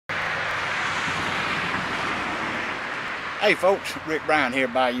Hey folks, Rick Brown here,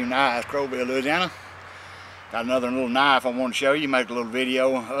 Bayou Knives, Crowville, Louisiana. Got another little knife I want to show you, make a little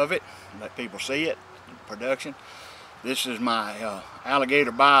video of it, let people see it, production. This is my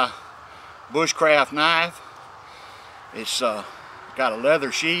Alligator Bayou bushcraft knife. It's got a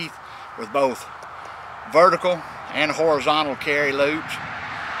leather sheath with both vertical and horizontal carry loops.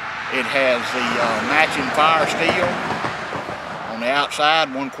 It has the matching firesteel on the outside,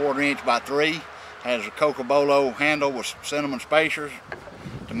 1/4 inch by 3. Has a cocobolo handle with cinnamon spacers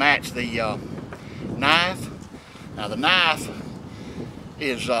to match the knife. Now the knife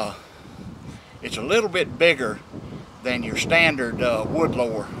is it's a little bit bigger than your standard wood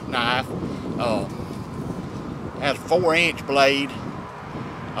lower knife. Has a 4-inch blade,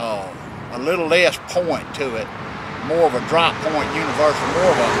 a little less point to it, more of a drop point universal, more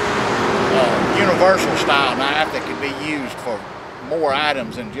of a universal style knife that can be used for more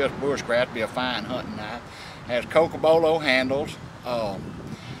items than just bushcraft. Be a fine hunting knife. Has cocobolo handles,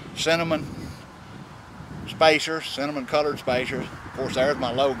 cinnamon spacers, cinnamon colored spacers. Of course, there's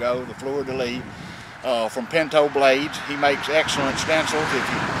my logo, the fleur de lis, from Pinto Blades. He makes excellent stencils.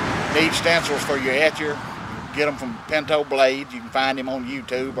 If you need stencils for your etcher, get them from Pinto Blades. You can find him on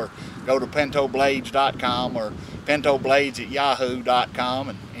YouTube or go to pintoblades.com or pintoblades@yahoo.com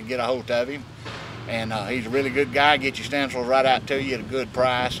and get a hold of him. And he's a really good guy. Get your stencils right out to you at a good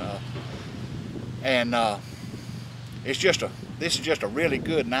price. This is just a really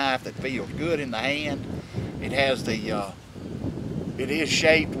good knife that feels good in the hand. It has the it is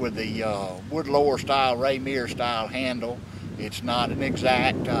shaped with the wood lower style, Rainier style handle. It's not an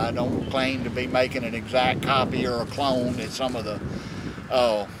exact. I don't claim to be making an exact copy or a clone. It's some of the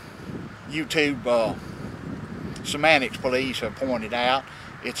YouTube semantics police have pointed out.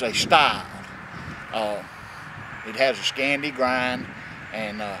 It's a style. It has a Scandi grind,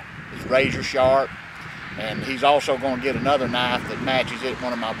 and it's razor sharp. And he's also going to get another knife that matches it,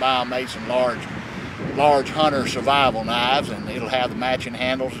 one of my Biomason large hunter survival knives, and it'll have the matching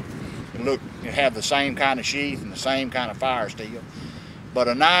handles. It'll have the same kind of sheath and the same kind of firesteel. But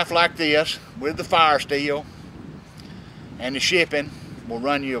a knife like this with the firesteel and the shipping will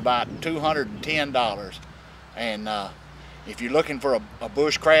run you about $210. And if you're looking for a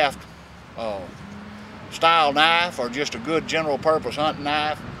bushcraft style knife or just a good general purpose hunting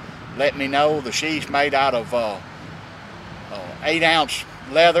knife, let me know. The sheath's made out of 8-ounce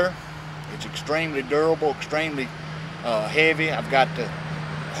leather. It's extremely durable, extremely heavy. I've got the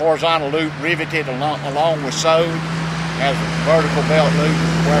horizontal loop riveted along with sewed. Has a vertical belt loop,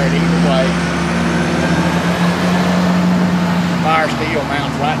 wear it either way. Firesteel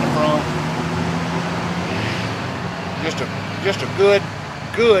mounts right in the front. Just a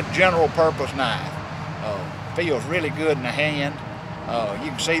good general purpose knife. Feels really good in the hand. You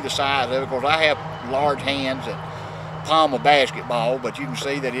can see the size of it. Of course, I have large hands that palm a basketball, but you can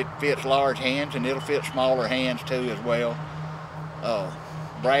see that it fits large hands, and it'll fit smaller hands too as well.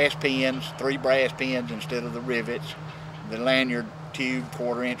 Brass pins, 3 brass pins instead of the rivets. The lanyard tube,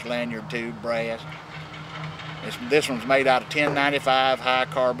 1/4 inch lanyard tube, brass. This one's made out of 1095 high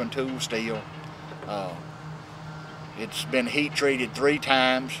carbon tool steel. It's been heat treated 3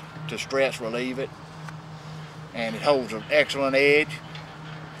 times to stress relieve it, and it holds an excellent edge.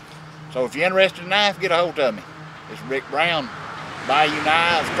 So if you're interested in a knife, get a hold of me. It's Rick Brown, Bayou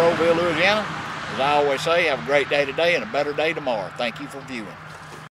Knives, Crowville, Louisiana. As I always say, have a great day today and a better day tomorrow. Thank you for viewing.